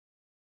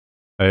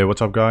Hey,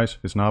 what's up guys?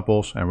 It's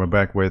Naples and we're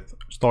back with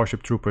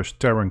Starship Troopers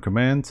Terran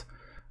Command.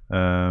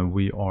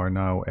 We are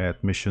now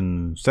at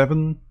mission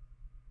 7,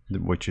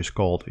 which is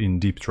called In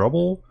Deep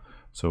Trouble.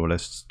 So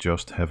let's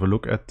just have a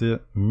look at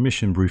the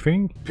mission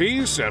briefing.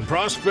 Peace and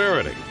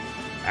prosperity.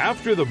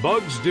 After the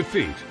bug's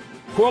defeat,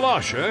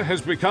 Qualasha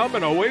has become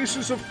an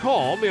oasis of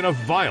calm in a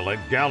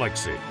violent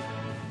galaxy.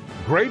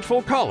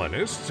 Grateful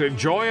colonists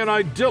enjoy an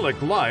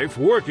idyllic life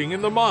working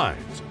in the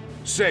mines,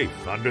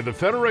 safe under the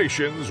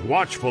Federation's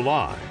watchful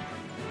eye.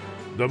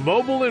 The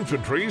Mobile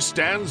Infantry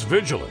stands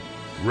vigilant,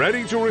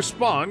 ready to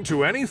respond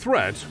to any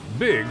threat,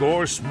 big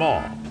or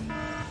small.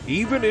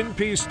 Even in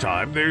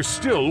peacetime, there's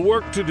still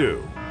work to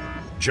do.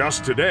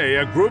 Just today,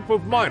 a group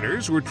of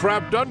miners were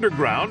trapped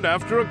underground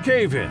after a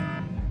cave-in.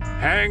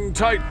 Hang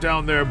tight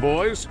down there,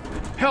 boys.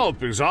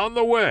 Help is on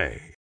the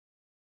way.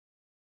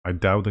 I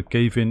doubt a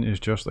cave-in is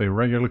just a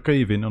regular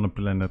cave-in on a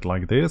planet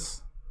like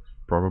this.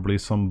 Probably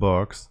some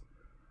bugs.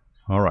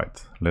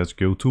 Alright, let's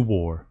go to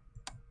war.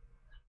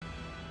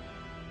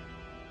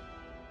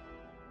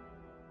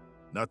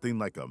 Nothing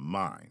like a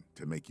mine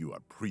to make you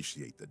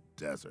appreciate the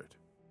desert.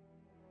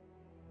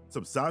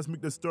 Some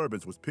seismic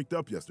disturbance was picked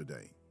up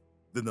yesterday.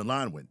 Then the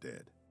line went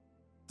dead.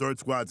 Third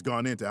squad's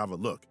gone in to have a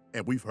look,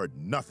 and we've heard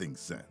nothing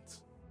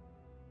since.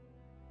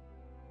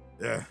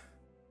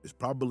 It's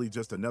probably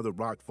just another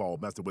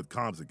rockfall messing with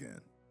comms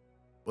again.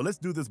 But let's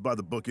do this by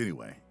the book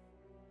anyway.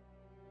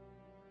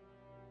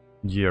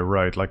 Yeah,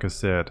 right, like I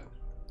said,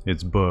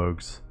 it's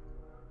bugs.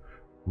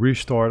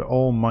 Restart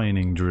all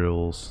mining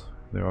drills.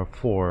 There are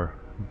 4.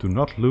 Do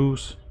not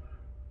lose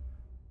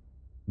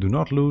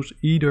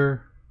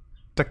either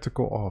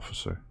tactical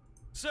officer.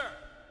 Sir.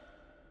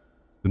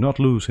 Do not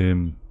lose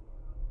him.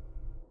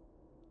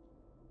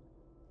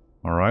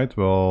 Alright,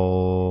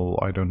 well,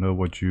 I don't know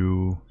what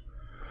you...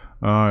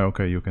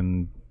 okay, you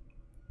can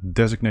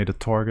designate a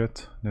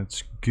target.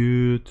 That's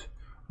good.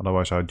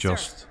 Otherwise I'd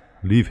just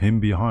leave him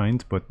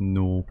behind, but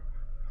no.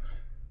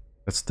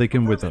 Let's take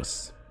him with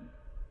us.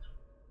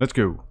 Let's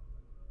go.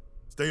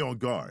 Stay on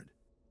guard.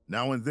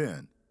 Now and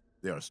then,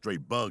 there are stray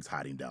bugs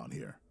hiding down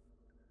here.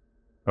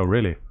 Oh,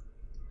 really?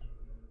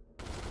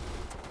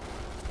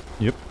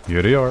 Yep,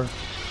 here they are.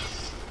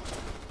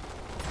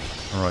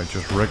 Alright,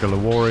 just regular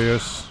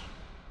warriors.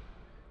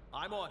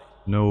 I'm on it.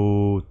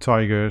 No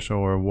tigers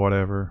or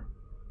whatever.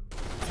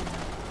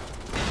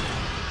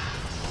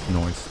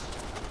 Noise.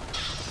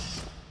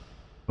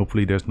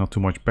 Hopefully there's not too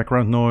much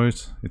background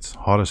noise. It's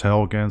hot as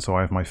hell again, so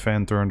I have my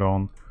fan turned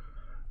on.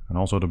 And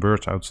also the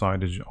birds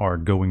outside are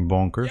going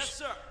bonkers. Yes,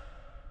 sir.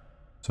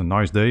 It's a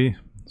nice day,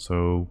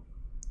 so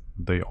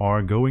they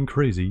are going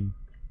crazy.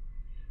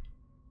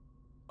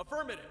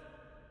 Affirmative.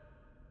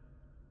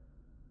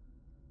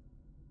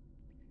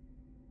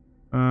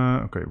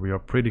 Okay, we are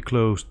pretty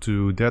close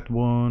to that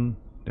one.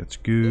 That's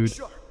good.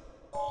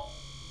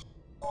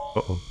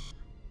 Uh-oh.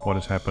 What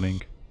is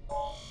happening?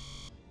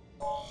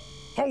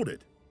 Hold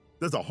it!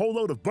 There's a whole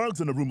load of bugs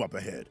in the room up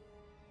ahead.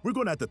 We're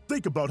gonna have to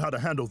think about how to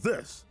handle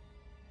this.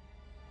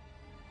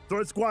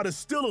 Third squad is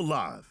still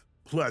alive.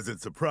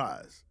 Pleasant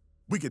surprise.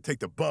 We could take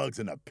the bugs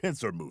in a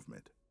pincer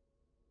movement.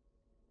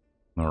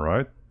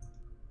 Alright.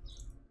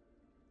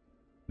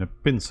 The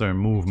pincer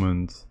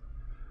movement.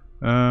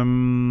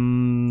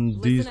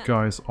 These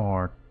guys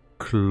are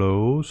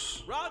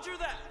close. Roger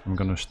that. I'm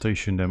gonna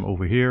station them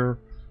over here.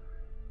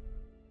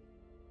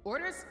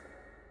 Orders?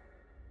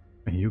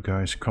 And you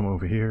guys come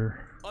over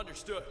here.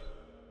 Understood.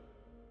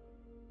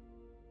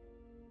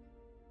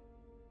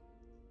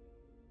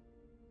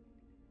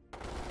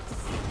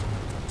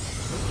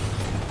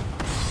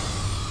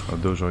 Oh,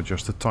 those are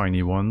just the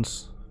tiny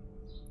ones.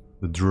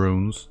 The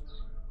drones.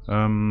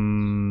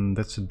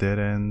 That's a dead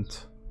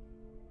end.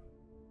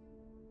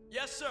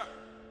 Yes, sir.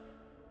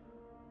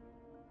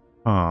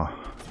 Ah.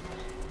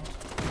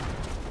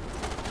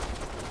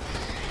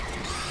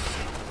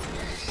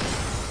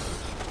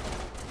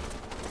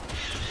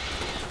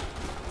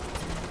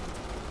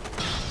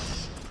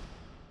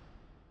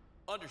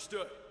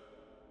 Understood.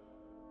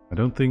 I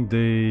don't think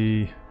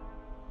they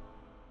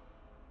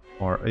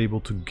are able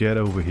to get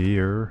over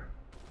here.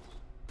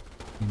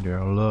 There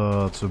are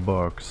lots of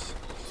bugs.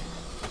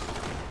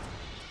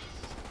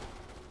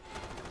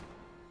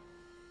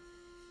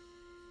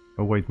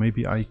 Oh wait,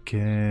 maybe I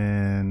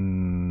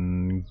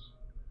can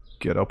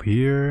get up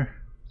here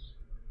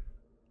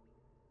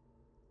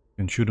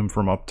and shoot them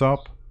from up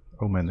top.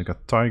 Oh man, they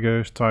got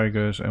tigers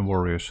and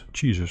warriors.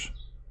 Jesus.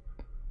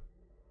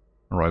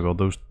 Alright, well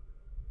those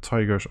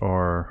tigers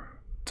are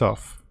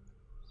tough.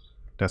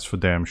 That's for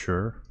damn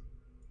sure.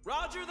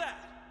 Roger that.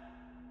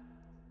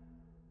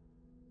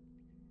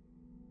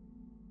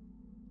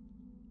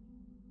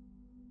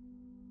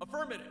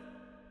 Affirmative.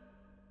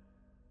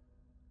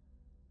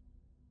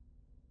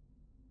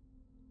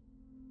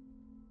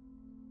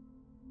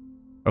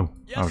 Oh,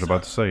 Yes, I was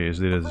about to say, is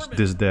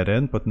this dead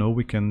end? But no,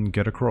 we can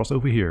get across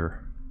over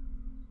here.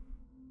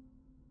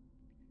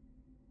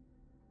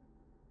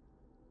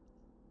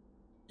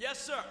 Yes,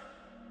 sir.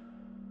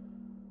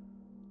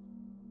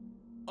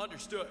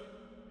 Understood.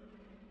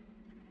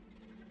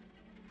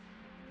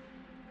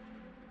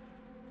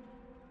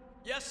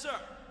 Yes, sir.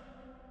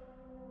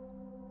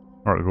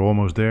 Alright, we're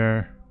almost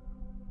there.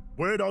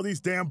 Where'd all these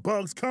damn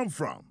bugs come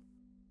from?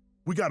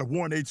 We gotta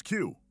warn HQ.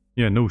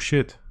 Yeah, no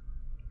shit.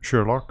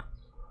 Sherlock.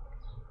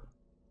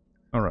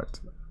 Alright.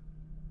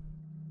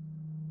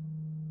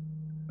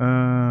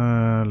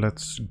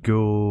 Let's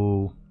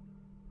go.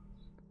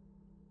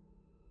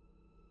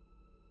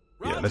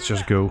 Yeah, let's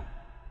just go.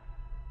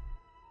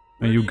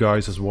 And you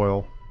guys as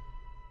well.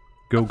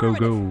 Go, go,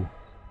 go.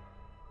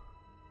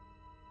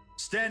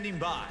 Standing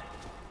by.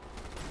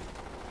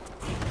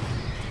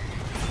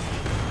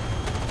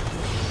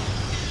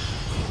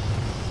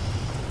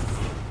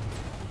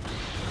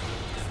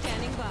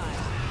 Standing by.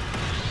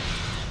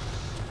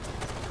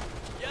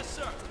 Yes,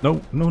 sir.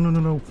 No, no, no, no,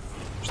 no.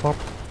 Stop.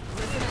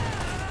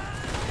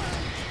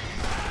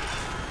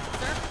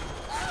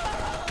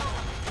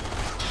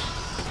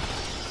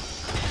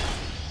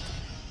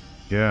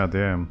 Yeah,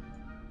 damn.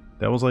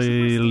 That was a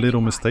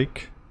little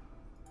mistake.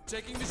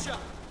 Taking the shot.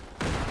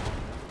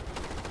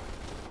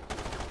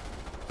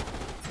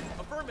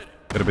 Affirmative.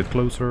 Get a bit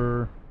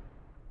closer.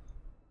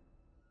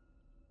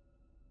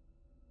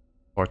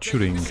 Start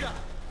shooting. Taking the shot.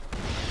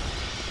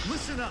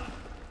 Listen up.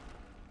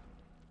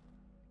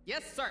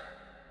 Yes, sir.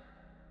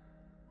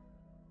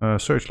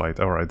 Searchlight.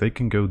 Alright, they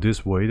can go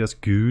this way. That's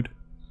good.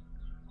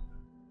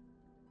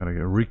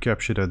 Gotta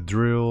recapture that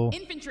drill.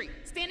 Infantry,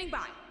 standing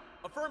by.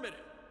 Affirmative.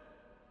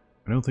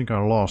 I don't think I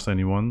lost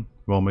anyone.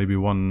 Well, maybe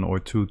 1 or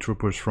 2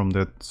 troopers from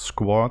that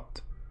squad.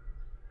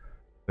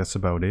 That's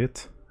about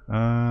it.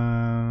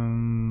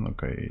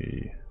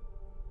 Okay.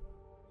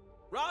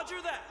 Roger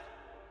that.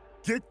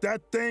 Get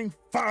that thing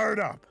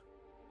fired up.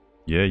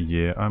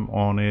 Yeah, I'm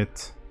on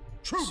it.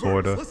 Troopers,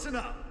 Sorta. listen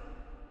up.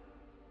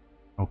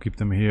 I'll keep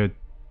them here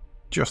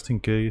just in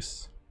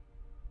case.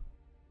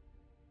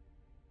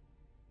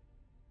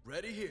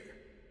 Ready here.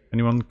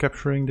 Anyone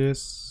capturing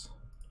this?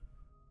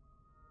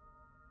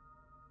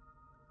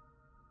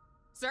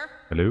 Sir,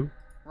 Hello?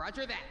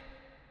 roger that.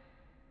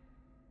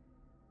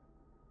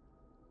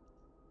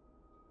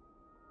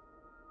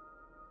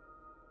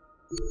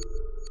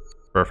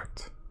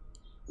 Perfect.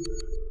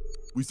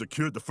 We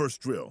secured the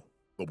first drill,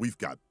 but we've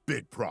got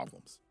big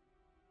problems.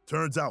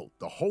 Turns out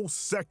the whole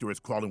sector is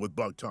crawling with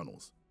bug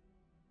tunnels.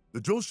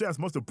 The drill shafts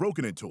must have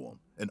broken into them,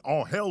 and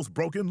all hell's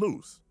broken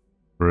loose.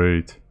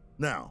 Great.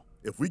 Now,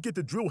 if we get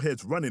the drill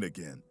heads running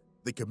again,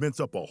 they commence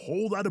up a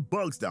whole lot of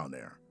bugs down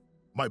there.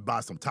 Might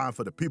buy some time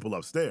for the people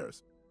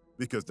upstairs,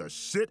 because the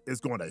shit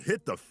is going to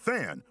hit the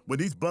fan when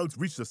these bugs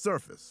reach the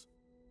surface.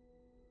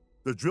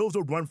 The drills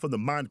are run from the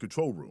mine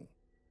control room.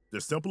 They're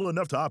simple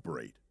enough to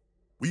operate.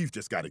 We've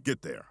just got to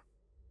get there.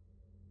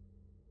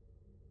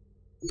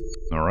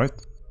 Alright.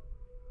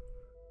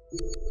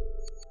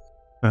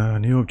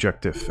 New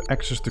objective.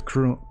 Access the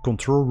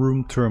control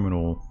room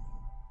terminal.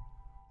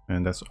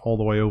 And that's all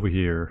the way over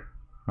here.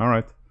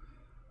 Alright.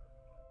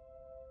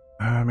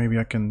 Maybe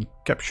I can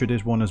capture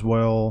this one as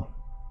well.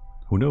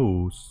 Who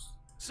knows?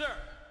 Sir.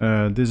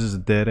 This is a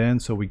dead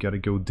end, so we gotta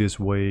go this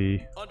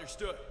way.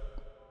 Understood.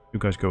 You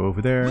guys go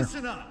over there.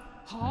 Listen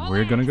up. And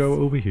we're gonna go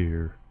over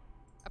here.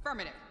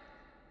 Affirmative.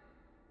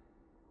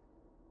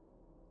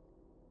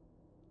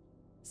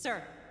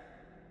 Sir.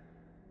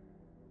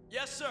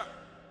 Yes, sir.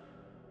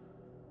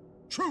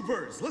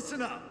 Troopers,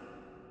 listen up.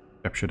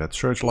 Capture that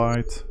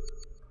searchlight.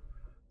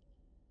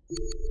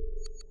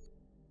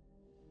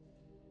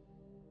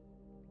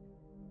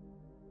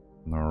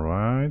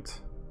 Alright.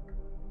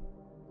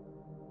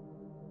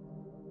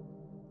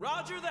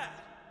 Roger that.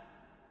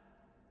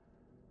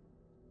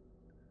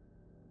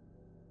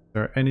 Is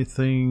there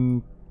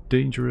anything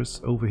dangerous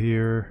over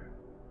here?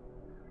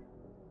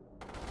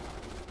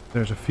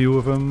 There's a few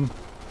of them.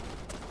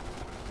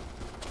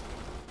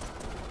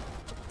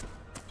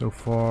 So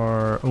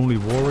far, only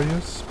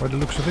warriors, by the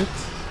looks of it.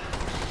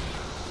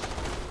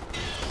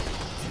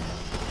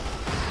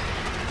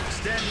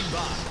 Standing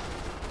by.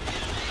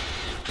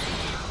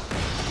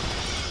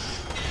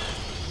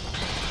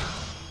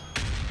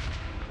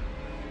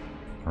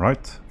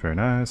 Alright, very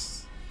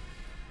nice.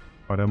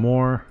 Are there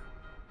more?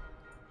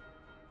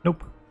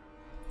 Nope.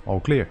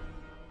 All clear.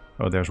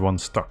 Oh, there's one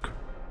stuck.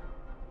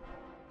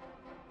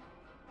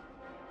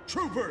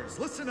 Troopers,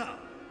 listen up.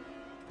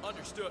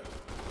 Understood.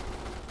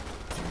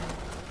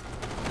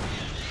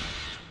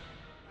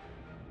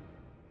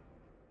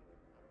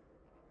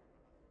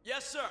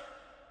 Yes, sir.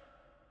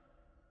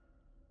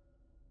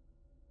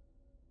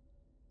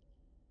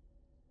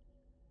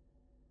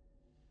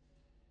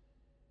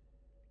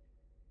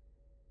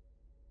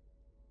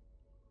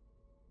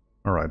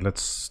 Alright,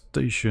 let's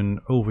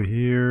station over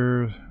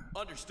here.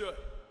 Understood.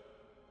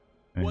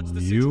 And What's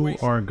the you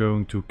situation? are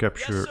going to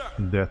capture Yes,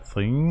 sir. that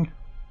thing.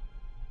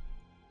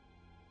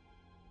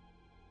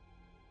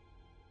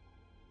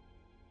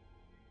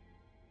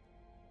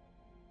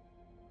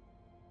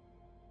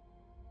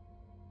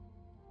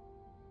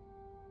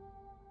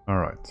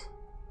 Alright.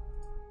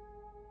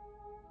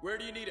 Where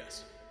do you need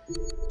us?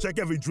 Check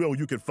every drill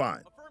you can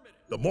find. Affirmative.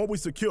 The more we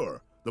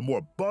secure, the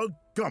more bug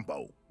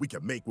gumbo we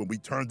can make when we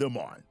turn them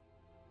on.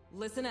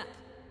 Listen up.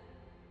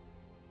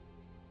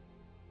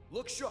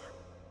 Look sharp.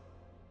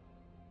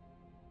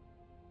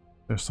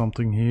 There's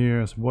something here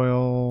as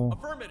well.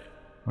 Affirmative.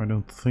 I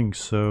don't think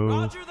so.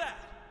 Roger that.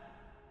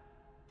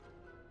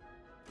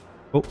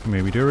 Oh,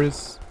 maybe there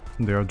is.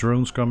 There are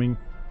drones coming.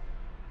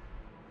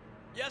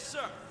 Yes,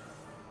 sir.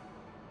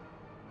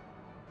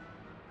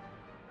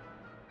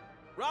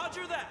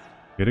 Roger that.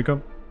 Here they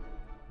come.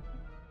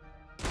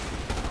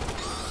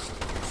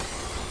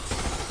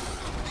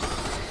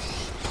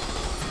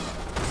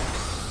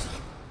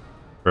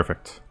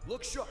 Perfect.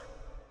 Look sharp.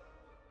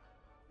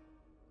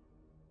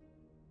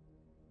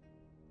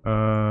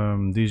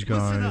 These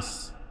Listen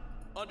guys.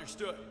 up.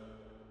 Understood.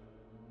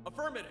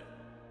 Affirmative.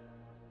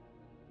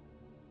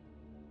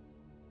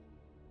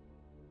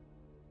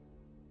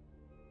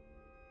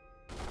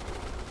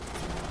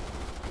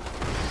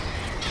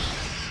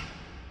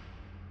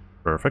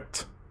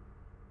 Perfect.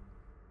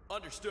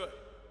 Understood.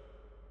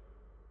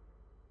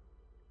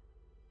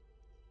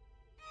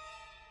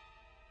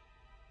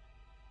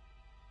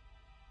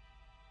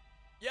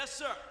 Yes,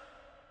 sir.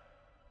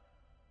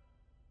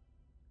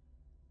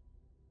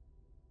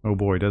 Oh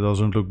boy, that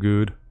doesn't look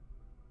good.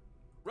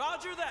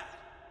 Roger that.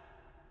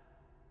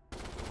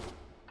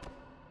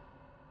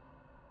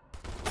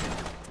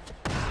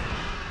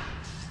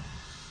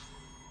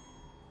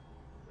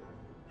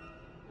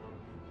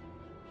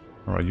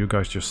 Alright, you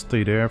guys just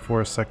stay there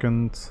for a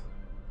second.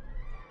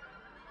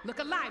 Look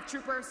alive,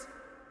 troopers.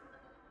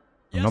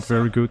 I'm Yes, not sir.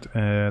 very good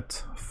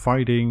at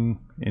fighting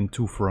in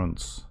two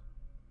fronts.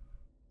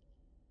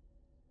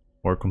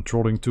 Or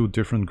controlling two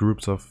different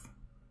groups of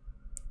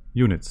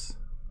units.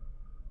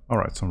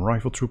 Alright, some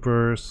rifle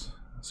troopers.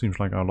 Seems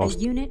like I A lost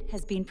unit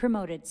has been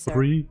promoted, sir.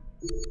 3.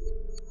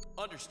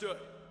 Understood.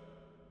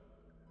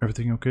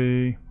 Everything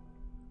okay?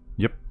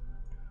 Yep.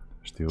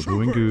 Still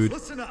doing Troopers, good.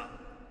 listen up.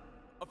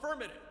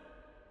 Affirmative.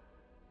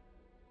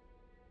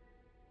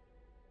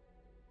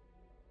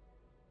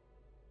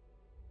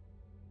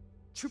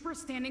 Troopers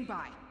standing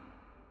by.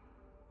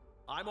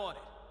 I'm on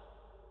it.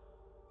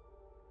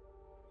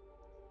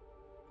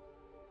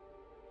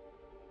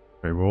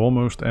 Okay, we're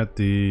almost at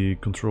the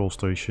control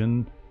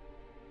station.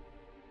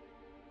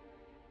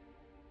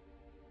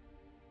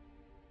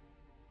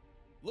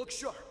 Look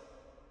sharp.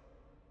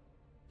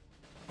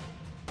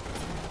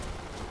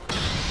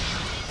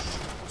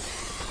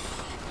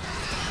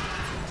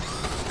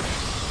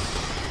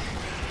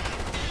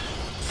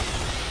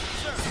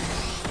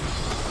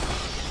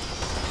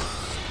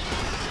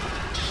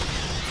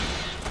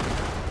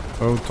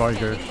 Oh,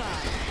 tiger.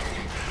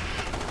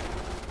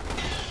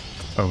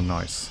 Oh,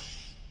 nice.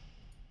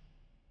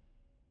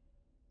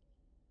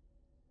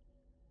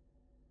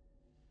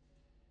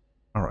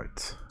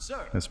 Alright,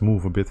 Sir. let's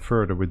move a bit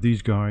further with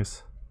these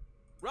guys.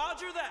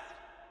 Roger that.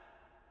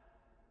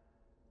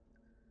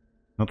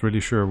 Not really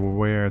sure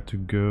where to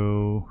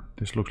go.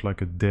 This looks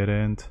like a dead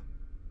end.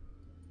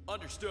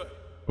 Understood.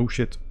 Oh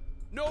shit.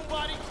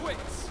 Nobody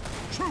quits.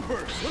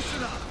 Troopers,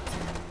 listen up.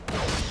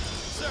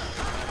 Sir.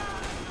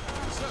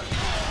 Sir.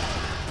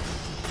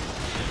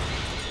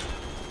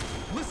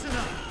 Listen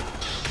up.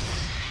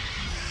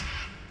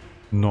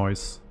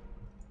 Nice.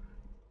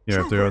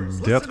 Yeah, if they are Troopers,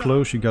 that listen up.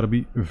 close, you gotta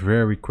be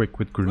very quick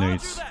with Roger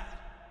grenades. that.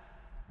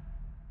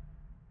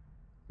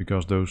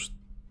 Because those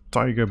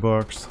tiger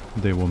bugs,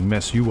 they will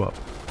mess you up.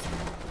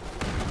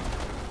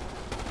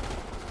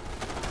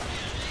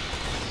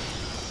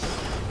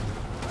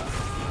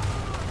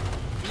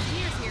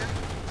 Engineers here.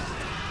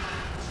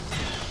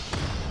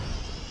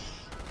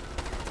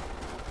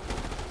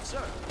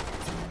 Sir.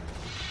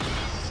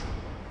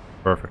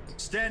 Perfect.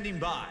 Standing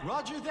by.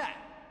 Roger that.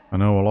 I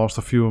know I lost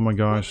a few of my What's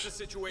the guys,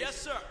 situation? Yes,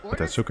 sir. but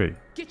that's okay.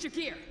 Get your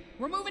gear.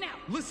 We're moving out.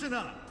 Listen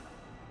up.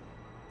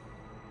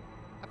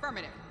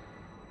 Affirmative.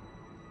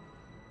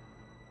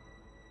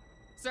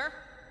 Sir?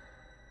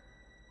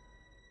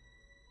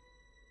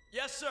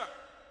 Yes, sir.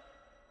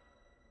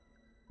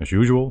 As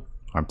usual,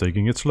 I'm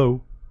taking it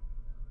slow.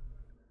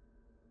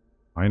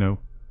 I know.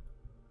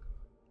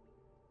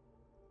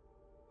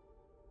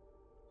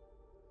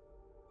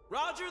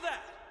 Roger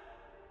that.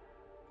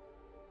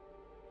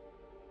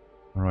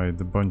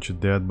 Alright, a bunch of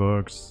dead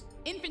bugs.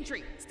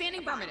 Infantry,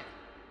 standing by. Affirmative.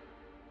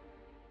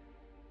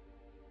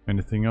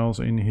 Anything else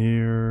in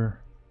here?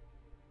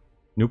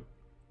 Nope.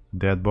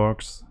 Dead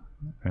bugs.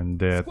 And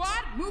dead, Squad,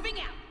 moving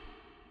out.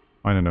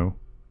 I don't know,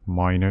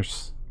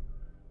 miners.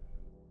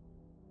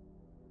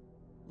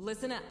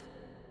 Listen up.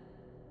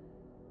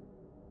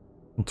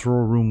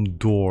 Control room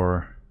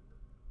door.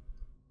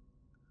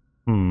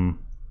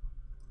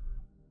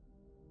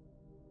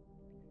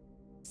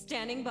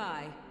 Standing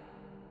by.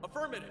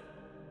 Affirmative.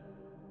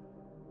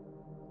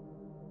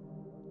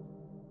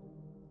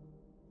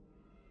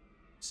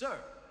 Sir.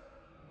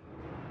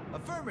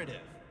 Affirmative.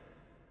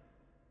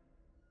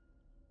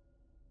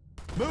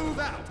 Move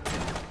out.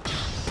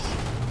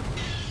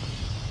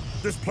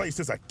 This place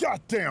is a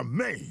goddamn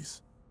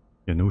maze.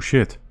 Yeah, no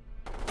shit.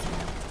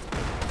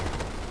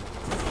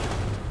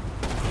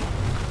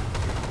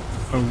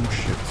 Oh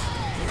shit.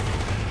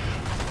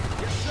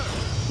 Yes,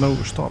 sir. No,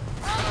 stop.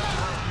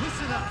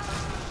 Listen up.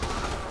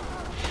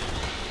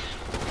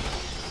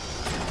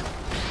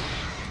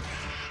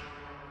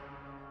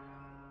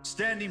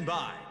 Standing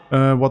by.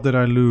 What did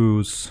I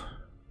lose?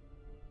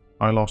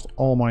 I lost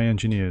all my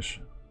engineers.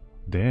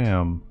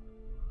 Damn.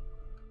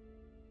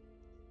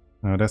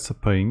 Now that's a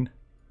pain.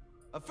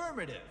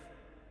 Affirmative.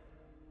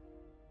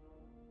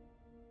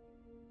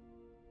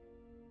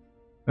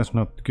 That's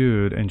not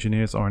good.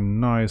 Engineers are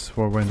nice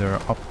for when they're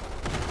up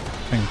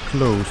and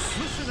close.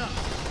 Listen up.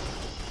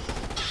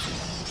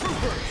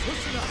 Troopers,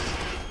 listen up.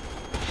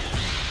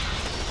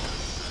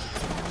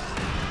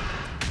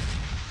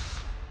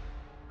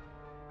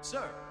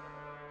 Sir.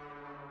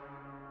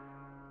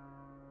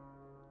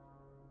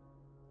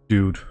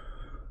 Dude,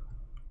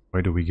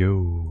 where do we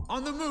go?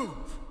 On the move.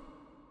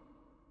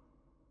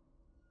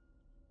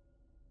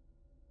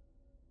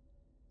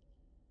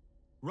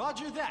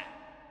 Roger that.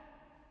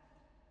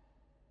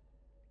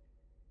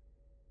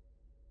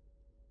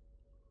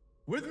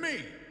 With me.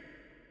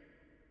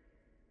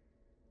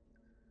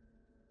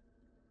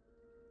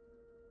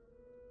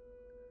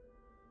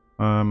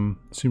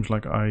 Seems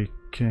like I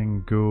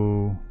can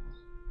go...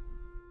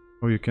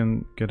 Oh, you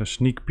can get a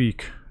sneak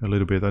peek a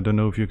little bit. I don't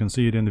know if you can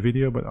see it in the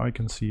video, but I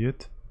can see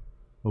it.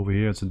 Over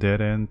here it's a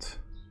dead end.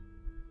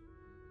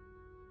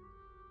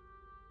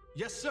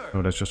 Yes, sir. So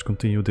let's just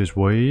continue this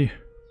way.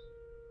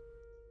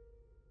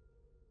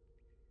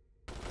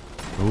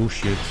 Oh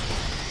shit.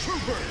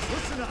 Troopers,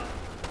 listen up.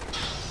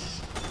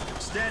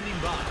 Standing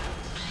by.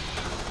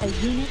 A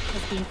unit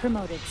has been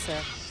promoted, sir.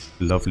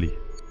 Lovely.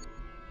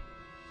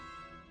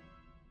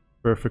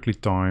 Perfectly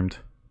timed.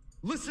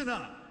 Listen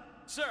up.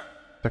 Sir.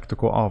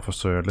 Tactical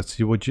officer. Let's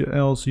see what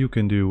else you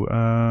can do.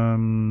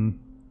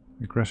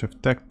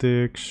 Aggressive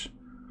tactics.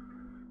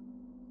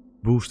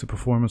 Boost the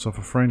performance of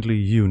a friendly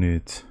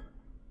unit.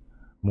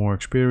 More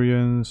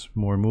experience,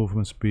 more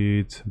movement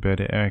speed,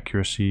 better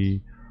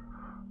accuracy,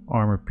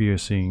 armor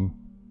piercing.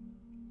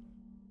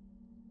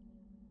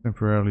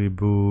 Temporarily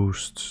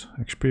boosts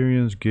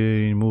experience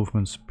gain,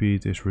 movement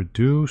speed is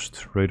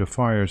reduced, rate of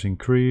fire is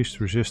increased,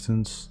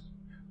 resistance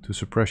to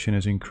suppression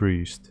is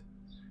increased.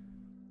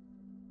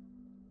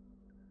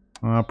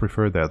 I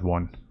prefer that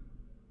one.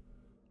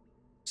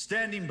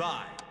 Standing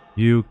by.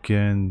 You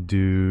can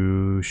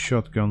do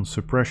shotgun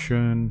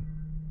suppression.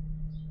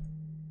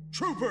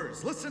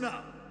 Troopers, listen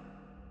up.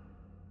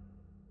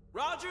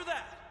 Roger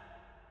that.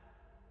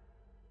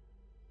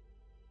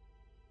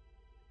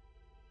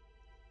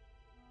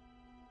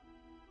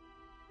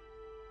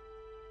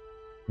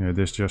 Yeah,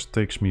 this just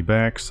takes me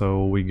back,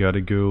 so we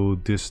gotta go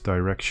this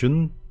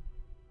direction.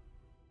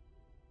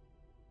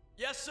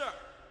 Yes, sir.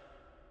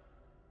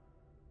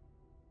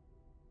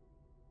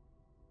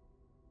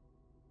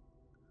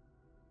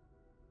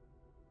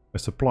 A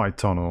supply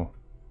tunnel.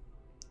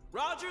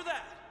 Roger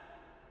that.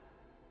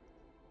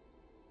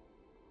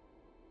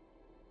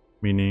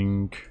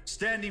 Meaning,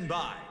 Standing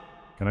by.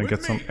 can I With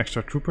get some me.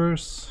 extra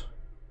troopers?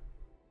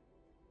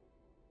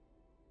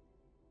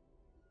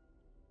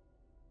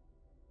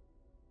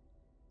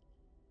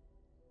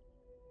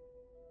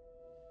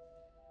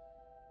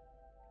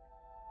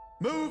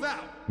 Move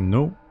out.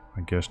 No,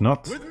 I guess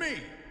not. With me.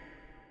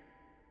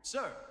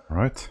 Sir.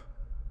 Right.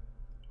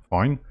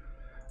 Fine.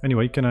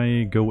 Anyway, can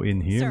I go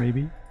in here Sir.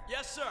 maybe?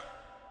 Yes, sir.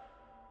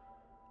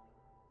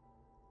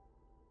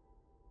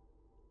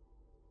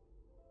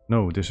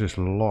 No, this is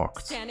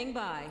locked. Standing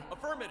by.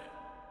 Affirmative.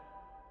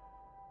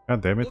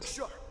 God damn Look it.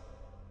 sharp.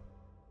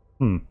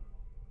 So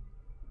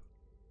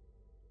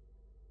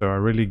I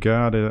really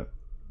gotta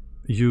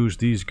use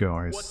these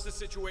guys. What's the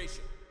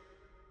situation?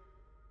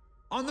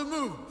 On the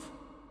move.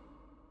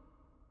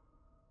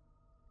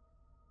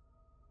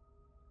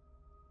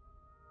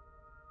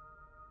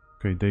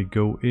 Okay, they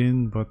go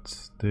in,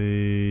 but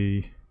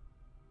they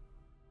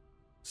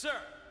Sir.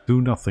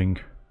 do nothing.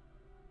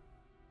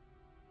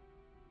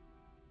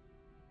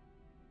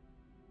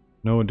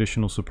 No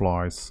additional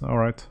supplies.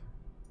 Alright.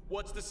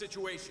 What's the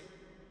situation?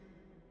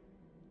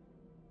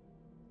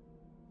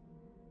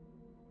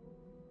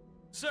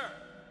 Sir.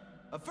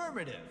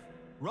 Affirmative.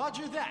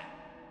 Roger that.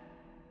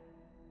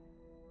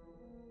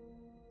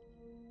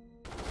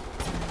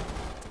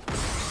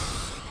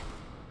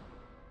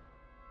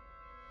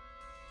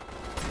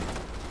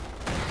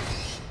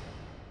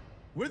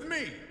 With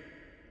me.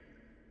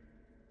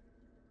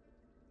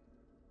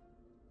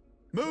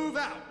 Move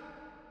out.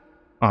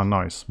 Ah,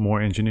 nice.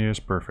 More engineers.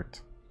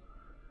 Perfect.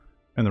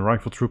 And the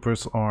rifle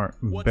troopers are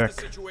What's back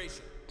the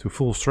situation? to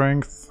full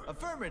strength.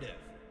 Affirmative.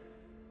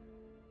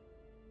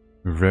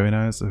 Very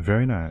nice,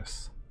 very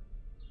nice.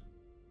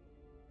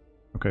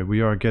 Okay,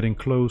 we are getting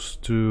close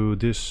to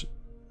this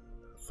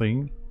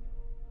thing.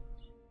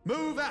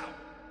 Move out.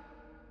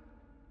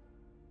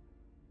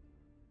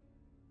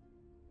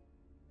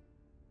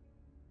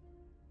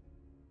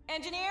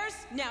 Engineers,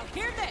 now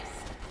hear this.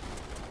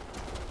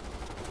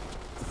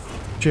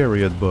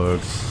 Chariot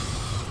bugs.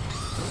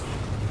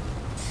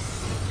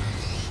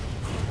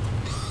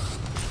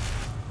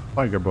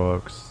 Tiger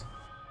bugs.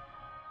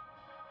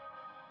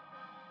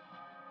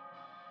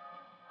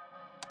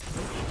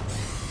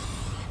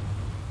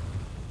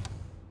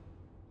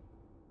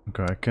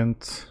 Okay,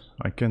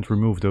 I can't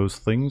remove those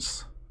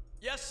things.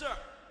 Yes, sir.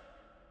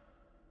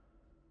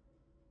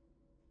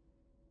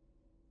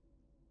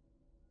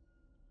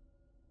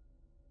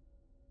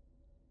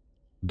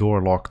 door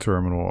lock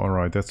terminal.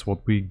 Alright, that's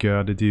what we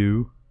gotta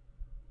do.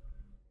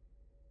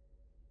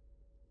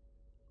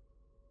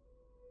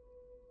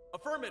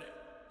 Affirmative.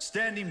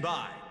 Standing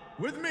by.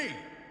 With me.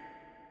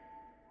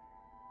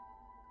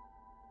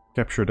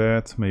 Capture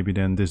that. Maybe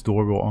then this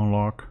door will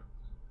unlock.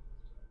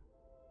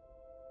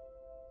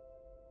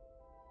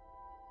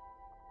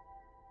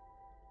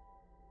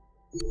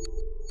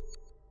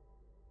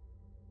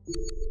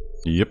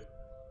 Yep.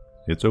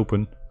 It's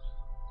open.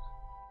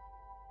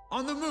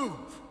 On the move.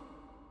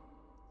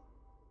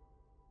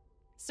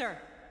 Sir.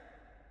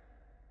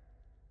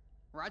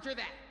 Roger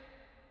that.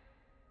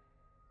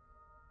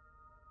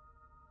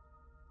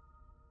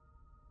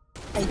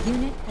 A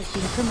unit has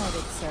been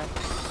promoted, sir.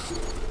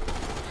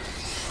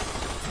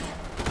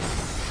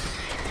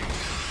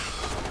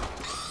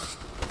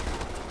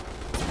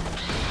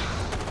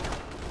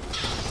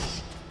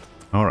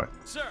 Alright.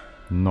 Sir.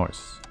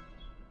 Nice.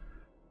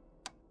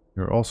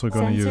 You're also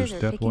gonna use Sensors are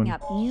that picking one.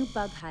 up new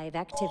bug hive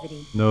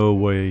activity. No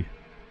way.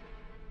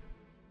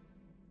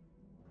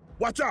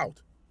 Watch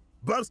out!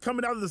 Bugs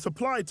coming out of the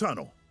supply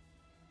tunnel.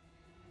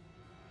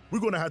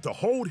 We're gonna have to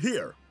hold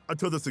here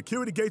until the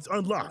security gate's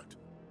unlocked.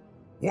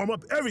 Warm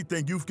up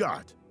everything you've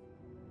got.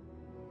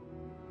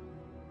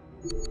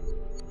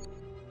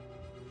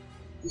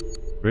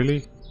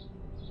 Really?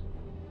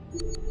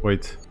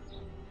 Wait.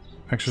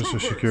 Access the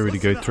security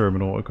gate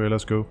terminal. Okay,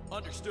 let's go.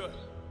 Understood.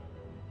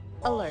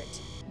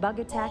 Alert. Bug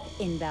attack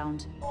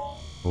inbound.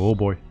 Oh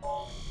boy.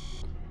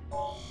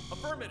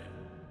 Affirmative.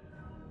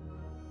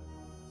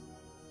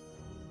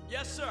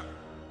 Yes, sir.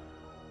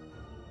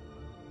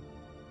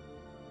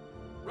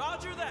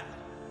 Roger that.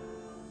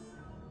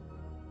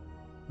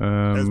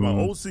 As my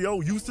OCO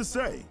used to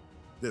say,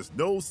 there's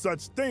no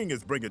such thing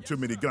as bringing too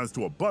many guns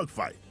to a bug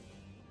fight.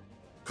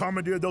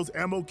 Commandeer those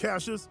ammo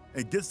caches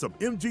and get some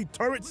MG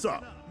turrets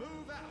up.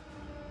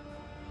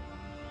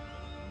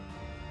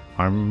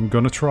 I'm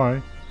gonna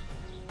try.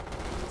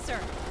 Sir.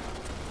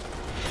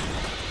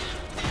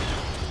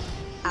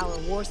 Our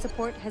war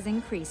support has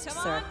increased,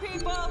 Come sir. on,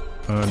 people.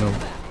 No.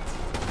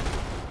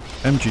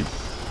 MG.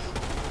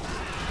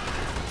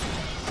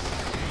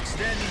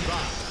 Standing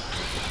by.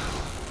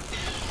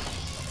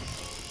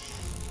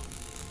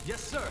 Yes,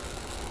 sir.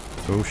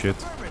 Oh shit.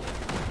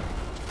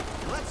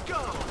 Affirmative. Let's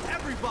go.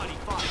 Everybody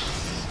fight.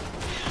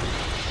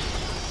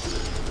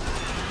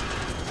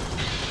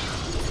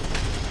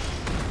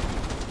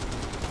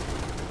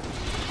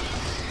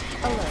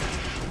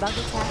 Alert. Bug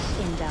attack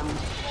inbound.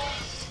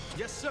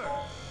 Yes, sir.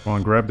 Come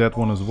on, grab that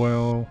one as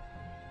well.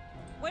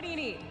 What do you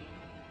need?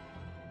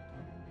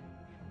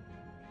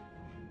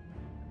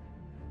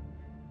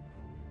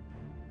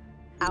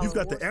 You've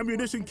got the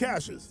ammunition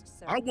caches.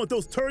 I want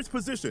those turrets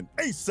positioned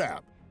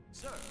ASAP.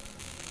 Sir.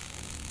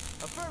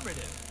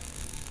 Affirmative.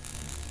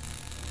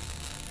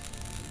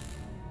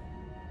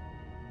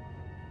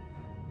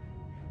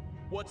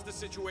 What's the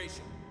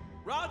situation?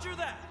 Roger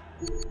that.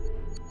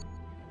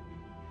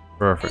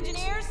 Perfect.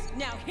 Engineers,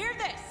 now hear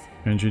this.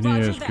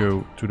 Engineers, Roger that.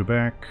 go to the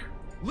back.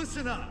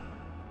 Listen up.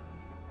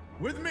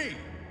 With me.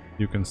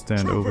 You can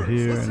stand over Troopers,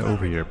 here and listen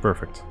over up. here.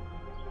 Perfect.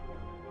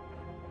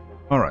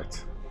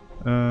 Alright.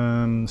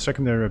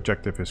 Secondary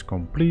objective is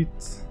complete.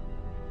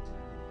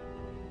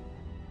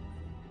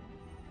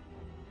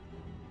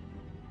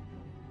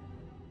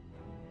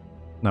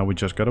 Now we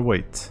just gotta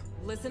wait.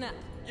 Listen up.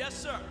 Yes,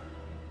 sir.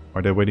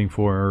 Are they waiting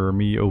for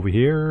me over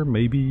here?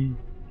 Maybe?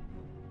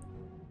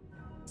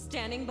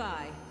 Standing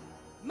by.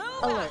 Move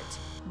Alert. out.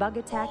 Bug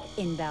attack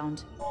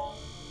inbound.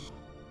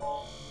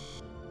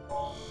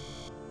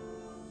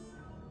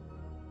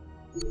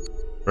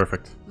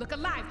 Perfect. Look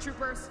alive,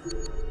 troopers.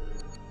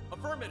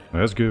 Affirmative.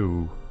 Let's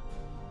go.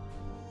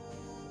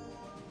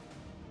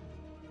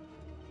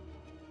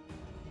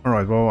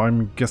 Alright, well,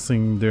 I'm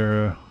guessing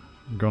they're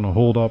gonna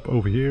hold up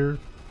over here.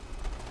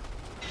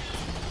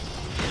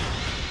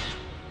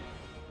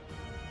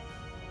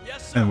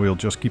 Yes, sir. And we'll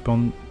just keep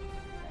on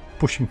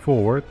pushing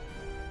forward.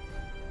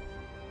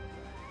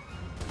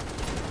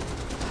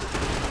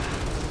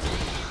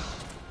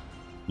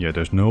 Yeah,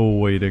 there's no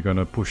way they're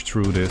gonna push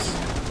through this.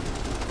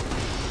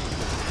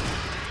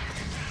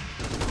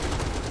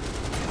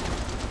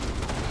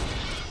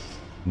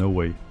 No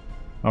way.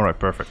 Alright,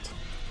 perfect.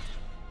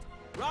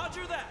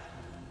 Roger that.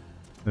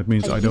 That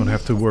means A I don't unit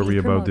have to has worry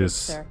been about promoted, this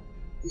sir.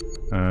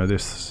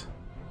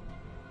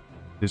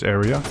 this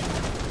area.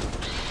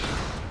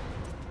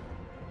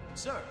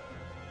 Sir.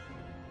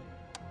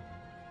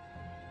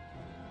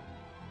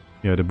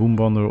 Yeah, the boom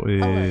bundle Alert.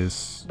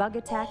 is Bug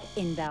attack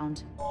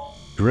inbound.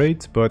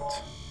 great, but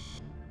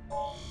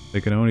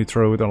they can only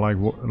throw it like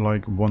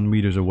 1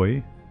 meters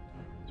away,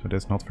 so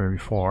that's not very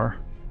far.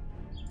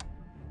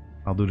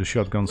 I'll do the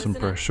shotgun Listen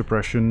up.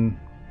 suppression.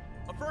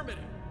 Affirmative.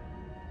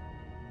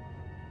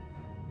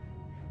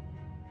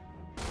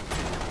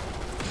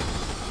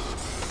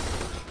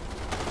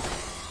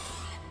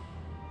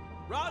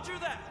 Roger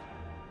that.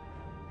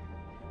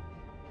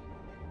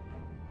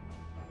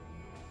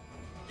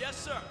 Yes,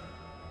 sir.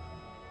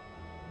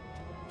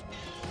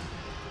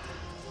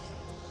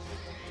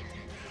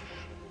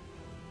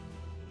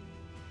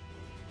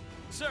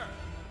 Sir.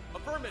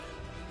 Affirmative.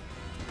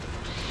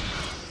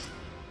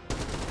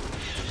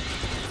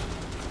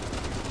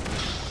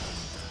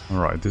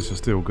 Alright, this is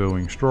still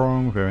going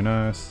strong, very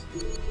nice.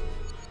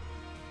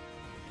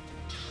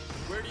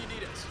 Where do you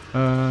need us?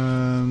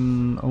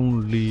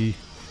 Only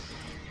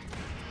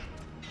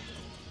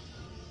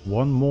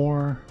one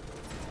more.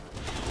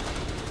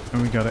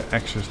 And we gotta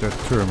access that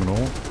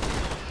terminal.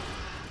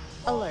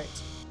 Alert.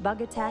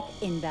 Bug attack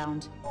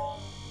inbound.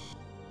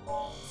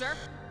 Sir?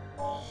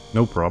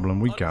 No problem,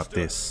 we got Understood.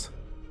 this.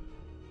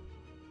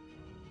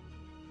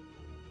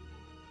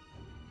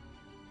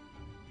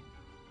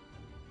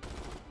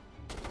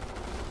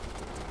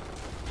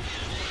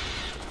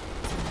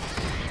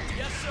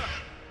 Yes, sir.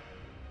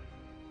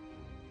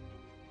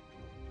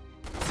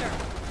 Sir.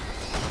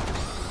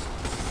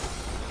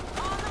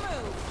 On the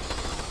move.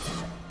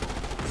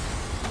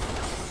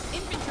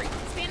 Infantry,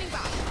 standing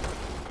by.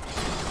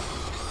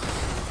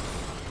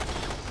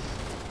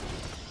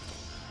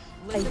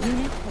 A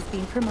unit has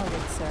been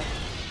promoted, sir.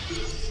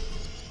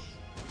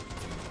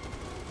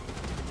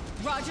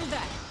 Roger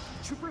that.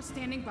 Troopers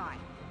standing by.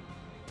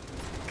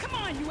 Come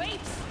on, you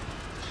apes!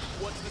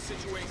 What's the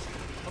situation?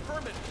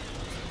 Affirmative.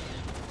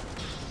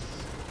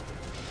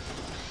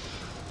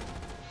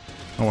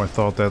 Oh, I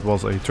thought that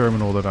was a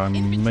terminal that I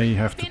may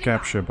have to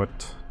capture,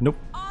 but nope,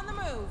 On the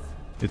move.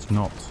 it's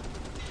not.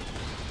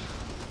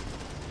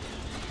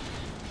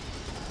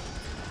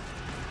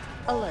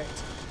 Alert.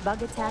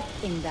 Bug attack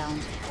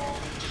inbound.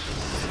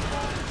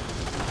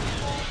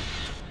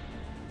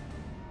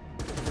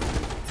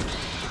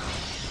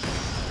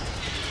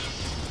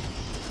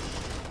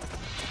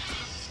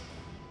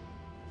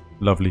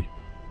 Lovely.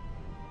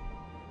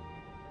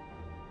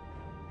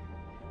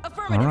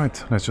 Affirmative.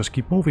 Alright, let's just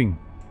keep moving.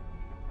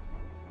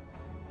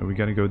 So we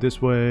gotta go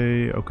this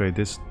way. Okay,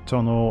 this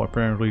tunnel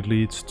apparently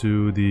leads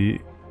to the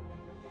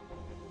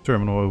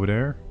terminal over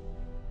there.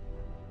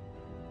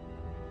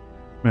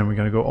 And we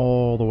gotta go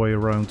all the way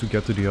around to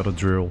get to the other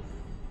drill.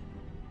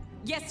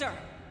 Yes, sir.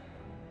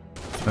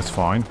 That's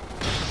fine.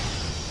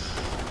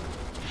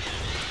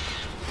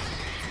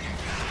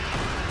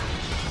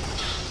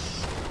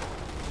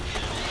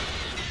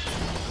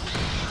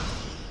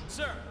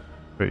 Sir.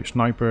 Okay,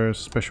 sniper's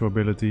special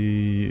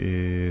ability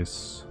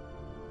is...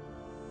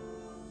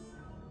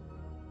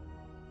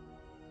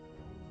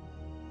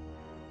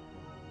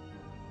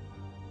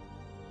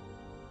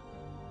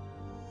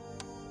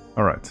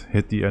 Alright,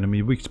 hit the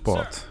enemy weak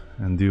spot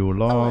and deal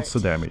lots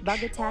of Alert. damage.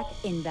 Bug attack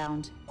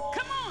inbound.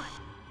 Come on!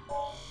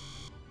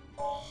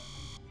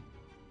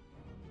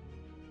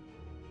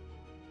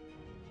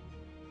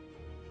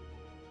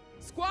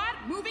 Squad,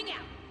 moving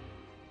out.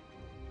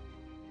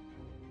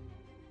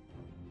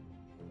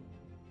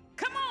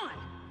 Come on!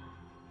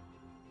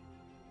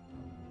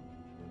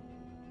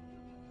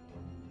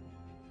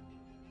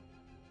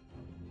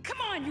 Come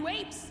on, you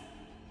apes!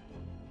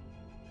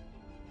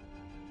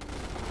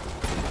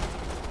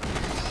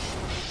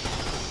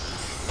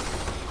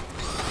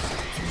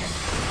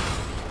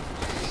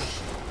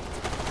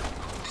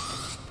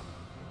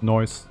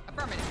 Noise.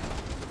 Affirmative.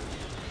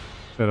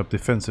 Set up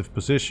defensive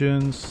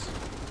positions.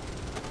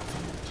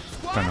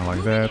 Kind of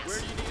like that. Where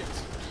do you need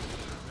us?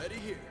 Ready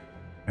here.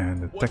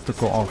 And the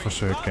tactical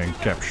officer can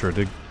capture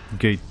the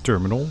gate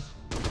terminal.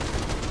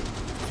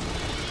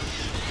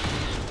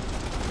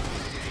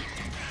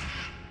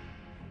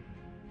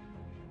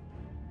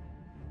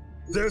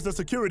 There's a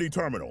security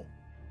terminal.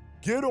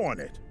 Get on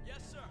it. Yes,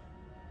 sir.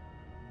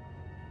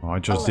 Oh, I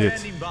just did,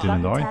 Standing by.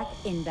 didn't Bug I?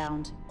 attack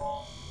inbound.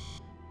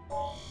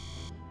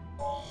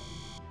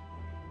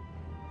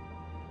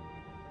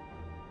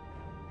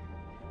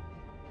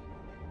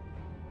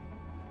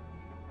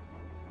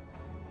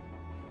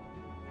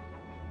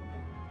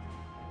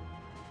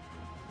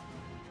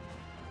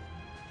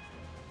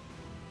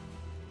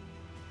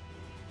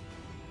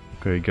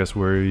 Okay, guess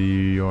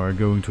we are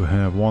going to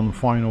have one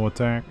final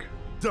attack.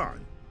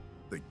 Done.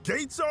 The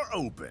gates are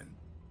open.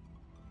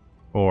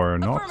 Or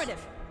not.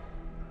 Affirmative.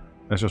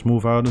 Let's just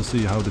move out and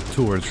see how the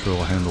turrets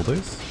will handle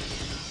this.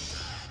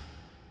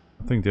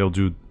 I think they'll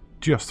do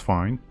just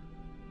fine.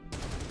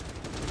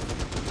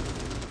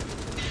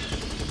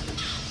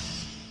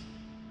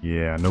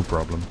 Yeah, no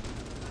problem.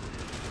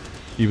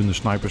 Even the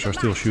snipers are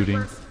still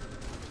shooting.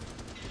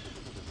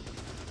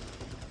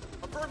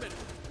 Affirmative.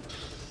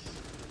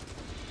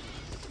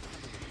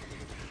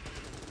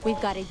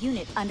 We've got a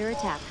unit under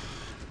attack.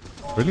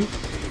 Really?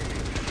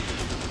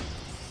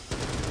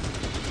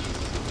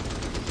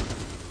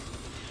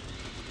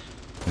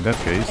 In that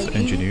case, A unit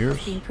engineers,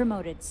 has been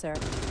promoted, sir.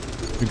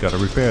 we gotta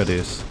repair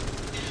this.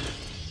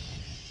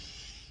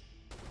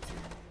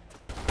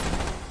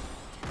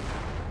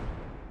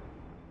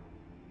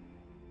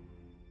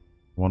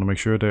 Want to make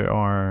sure they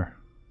are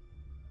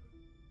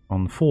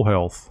on full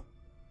health.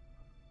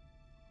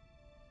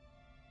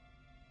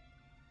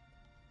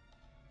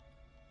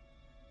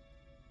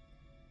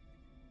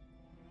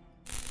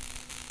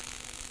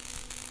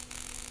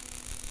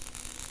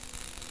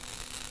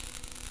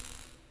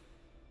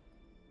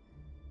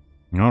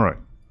 All right.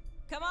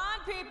 Come on,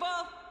 people!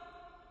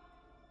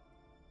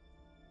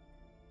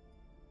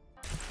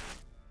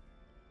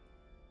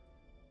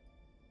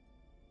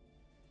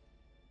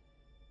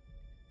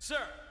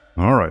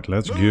 Alright,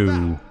 let's Move go.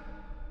 out.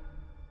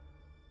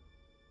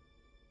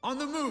 On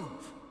the move.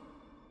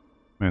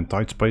 Man,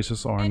 tight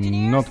spaces are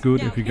Engineers, not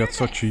good now if you hear get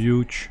such a this.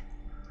 huge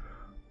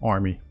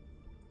army.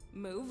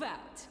 Move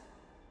out.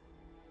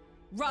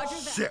 Roger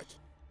that. Shit!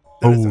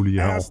 That is Holy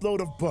an hell.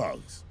 assload of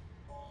bugs.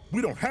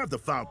 We don't have the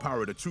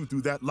firepower to chew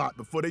through that lot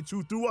before they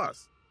chew through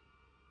us.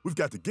 We've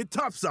got to get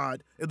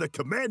topside and let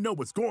command know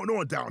what's going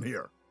on down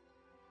here.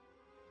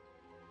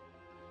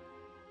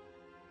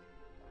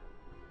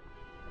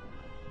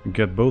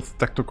 Get both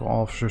tactical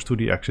officers to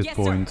the exit Yes,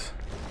 sir. point.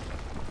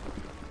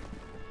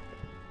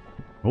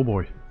 Oh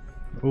boy.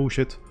 Oh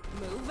shit.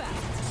 Move out.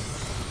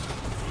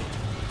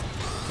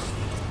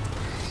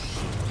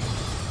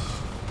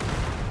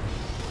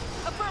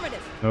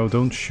 Affirmative. No,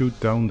 don't shoot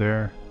down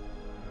there.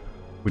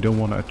 We don't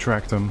want to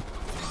attract them.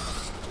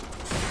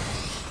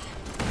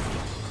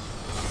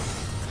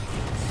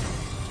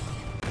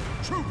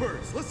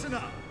 Troopers, listen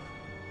up.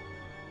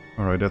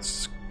 Alright,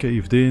 that's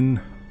caved in.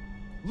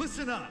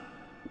 Listen up.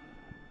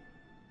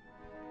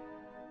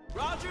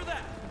 Roger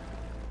that.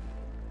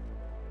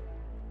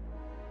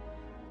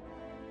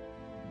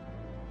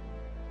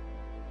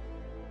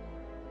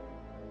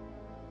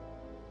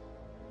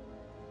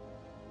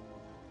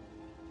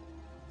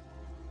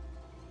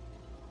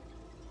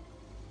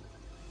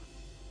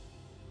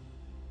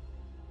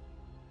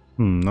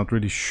 Not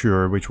really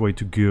sure which way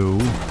to go.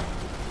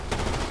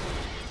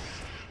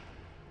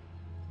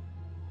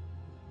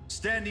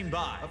 Standing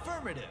by.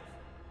 Affirmative.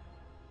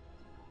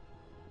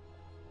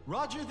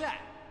 Roger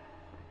that.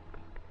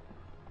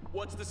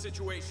 What's the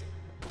situation?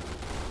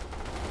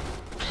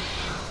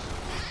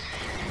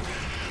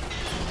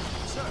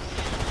 Sir.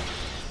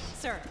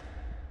 Sir.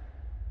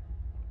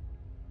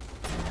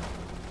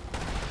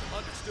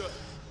 Understood.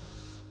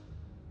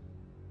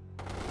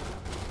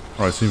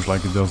 Alright, seems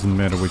like it doesn't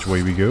matter which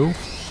way we go.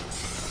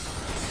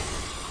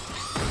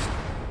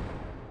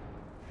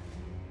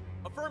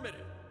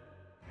 Affirmative.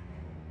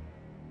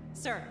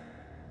 Sir.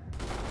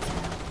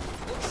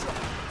 Look sharp.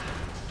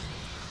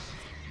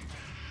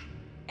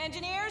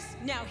 Engineers,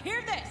 now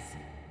hear this.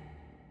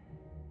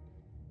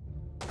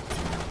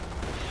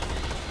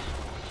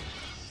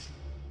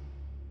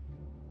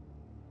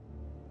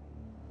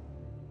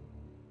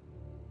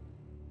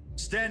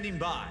 Standing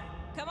by.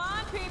 Come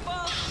on, people.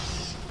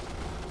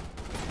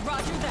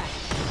 Roger that.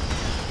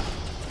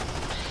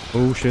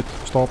 Oh shit,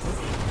 stop.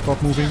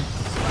 Stop moving.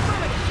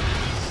 Affirmative.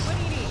 What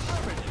do you need?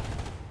 Affirmative.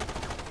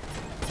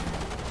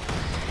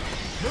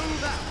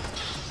 Move out.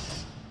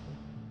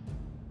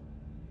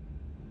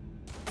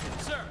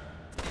 Sir.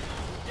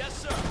 Yes,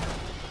 sir.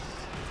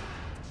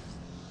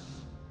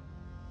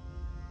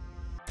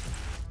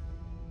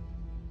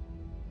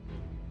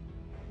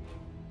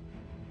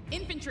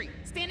 Infantry,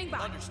 standing by.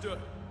 Understood.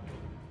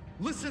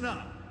 Listen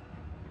up.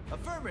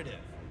 Affirmative.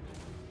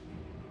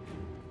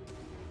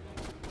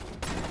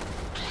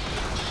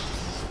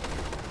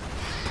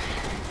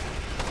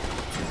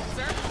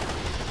 Sir.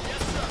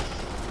 Yes, sir.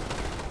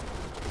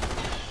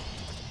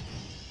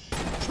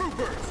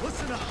 Troopers,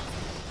 listen up.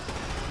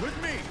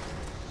 With me.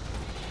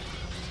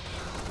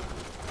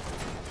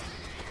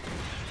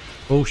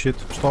 Oh shit,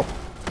 stop.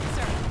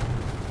 Sir.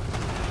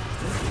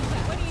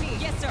 What do you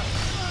need? Yes, sir.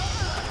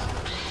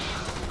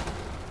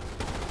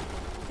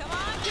 Come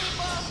on,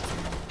 people.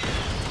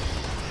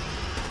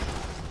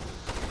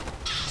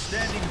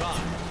 Standing by.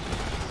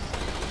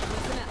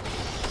 Listen up.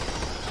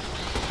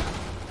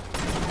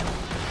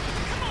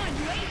 Come on,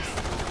 you apes.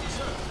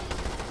 Sir.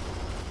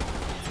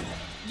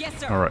 Yes,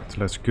 sir. Alright,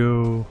 let's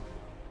go.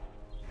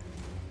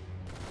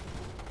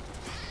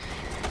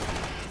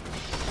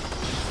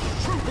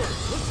 Troopers,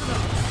 listen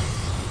up.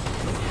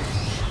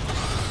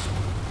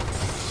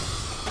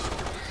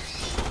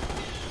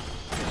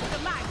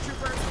 Good luck,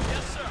 troopers.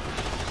 Yes, sir.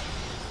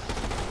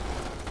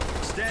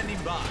 Standing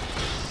by.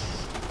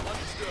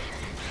 Understood.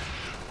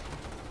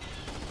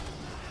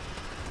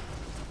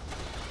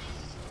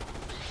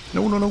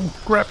 No, no, no,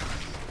 crap.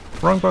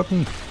 Wrong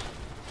button.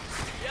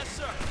 Yes,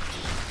 sir.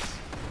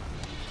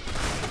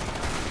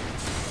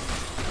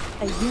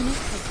 A unit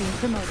has been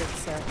promoted,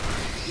 sir.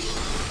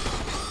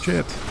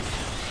 Shit.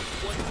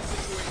 What's the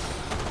situation?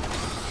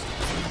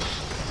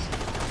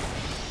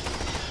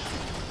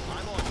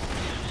 I'm on.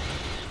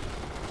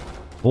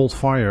 Hold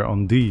fire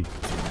on D.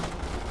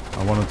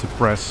 I wanted to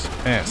press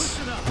S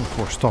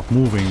for stop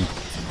moving.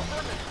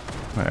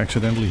 I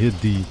accidentally hit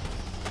D.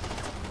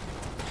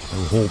 So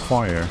hold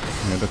fire.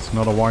 Yeah, that's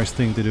not a wise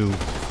thing to do.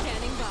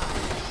 Standing by.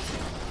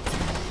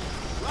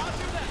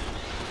 Roger that.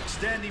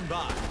 Standing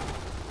by.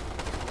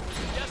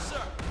 Yes,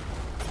 sir.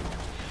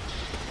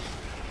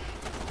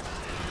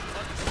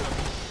 Understood.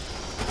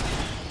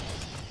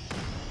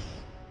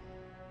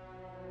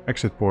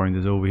 Exit point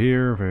is over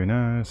here. Very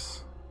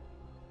nice.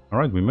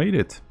 Alright, we made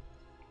it.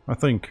 I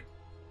think.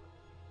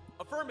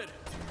 Affirmative.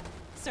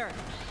 Sir.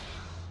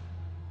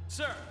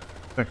 Sir.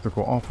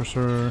 Tactical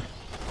officer.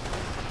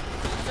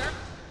 Sir.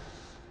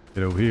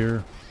 Get over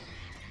here.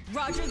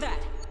 Roger that.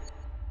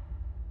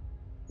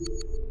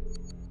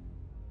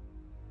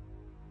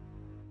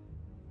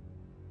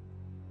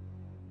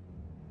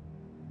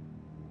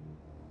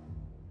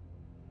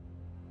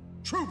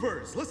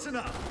 Troopers, listen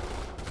up.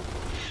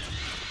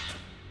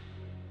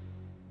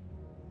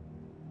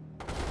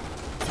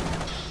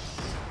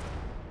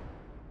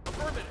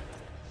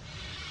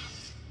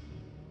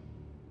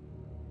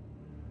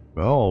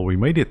 Well, we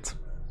made it.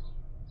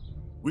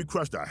 We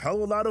crushed a hell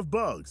of a lot of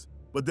bugs,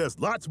 but there's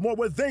lots more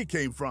where they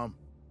came from.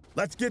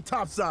 Let's get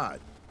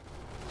topside.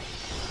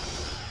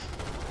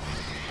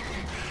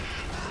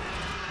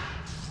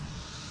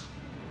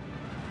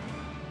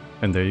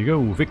 And there you go,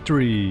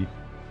 victory!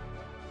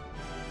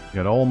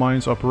 Got all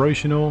mines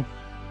operational,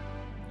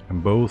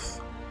 and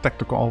both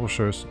tactical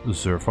officers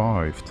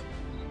survived.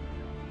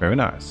 Very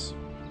nice.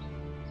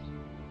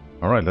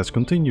 Alright, let's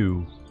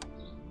continue.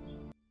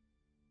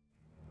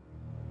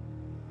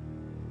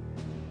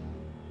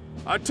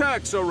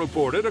 Attacks are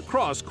reported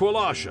across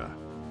Quillasha,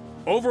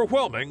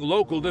 overwhelming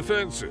local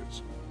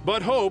defenses.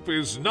 But hope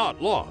is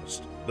not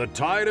lost. The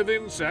tide of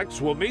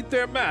insects will meet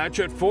their match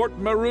at Fort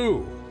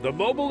Meru, the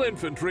Mobile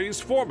Infantry's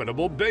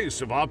formidable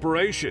base of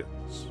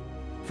operations.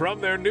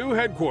 From their new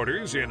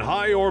headquarters in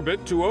high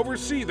orbit to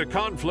oversee the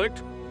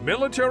conflict,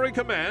 Military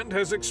Command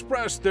has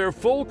expressed their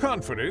full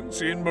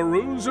confidence in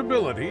Meru's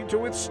ability to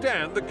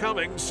withstand the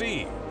coming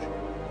siege.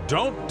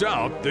 Don't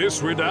doubt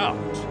this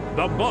redoubt.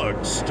 The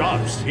bug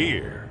stops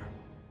here.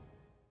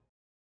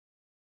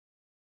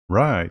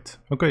 Right,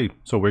 okay,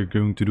 so we're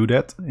going to do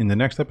that in the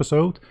next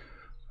episode.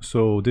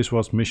 So this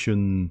was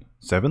mission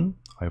 7.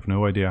 I have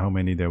no idea how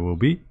many there will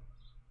be,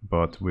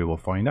 but we will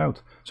find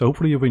out. So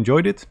hopefully you've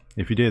enjoyed it.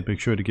 If you did, make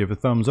sure to give a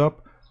thumbs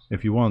up.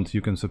 If you want,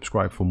 you can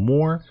subscribe for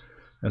more.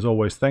 As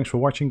always, thanks for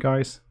watching,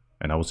 guys,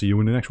 and I will see you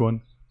in the next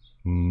one.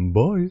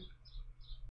 Bye!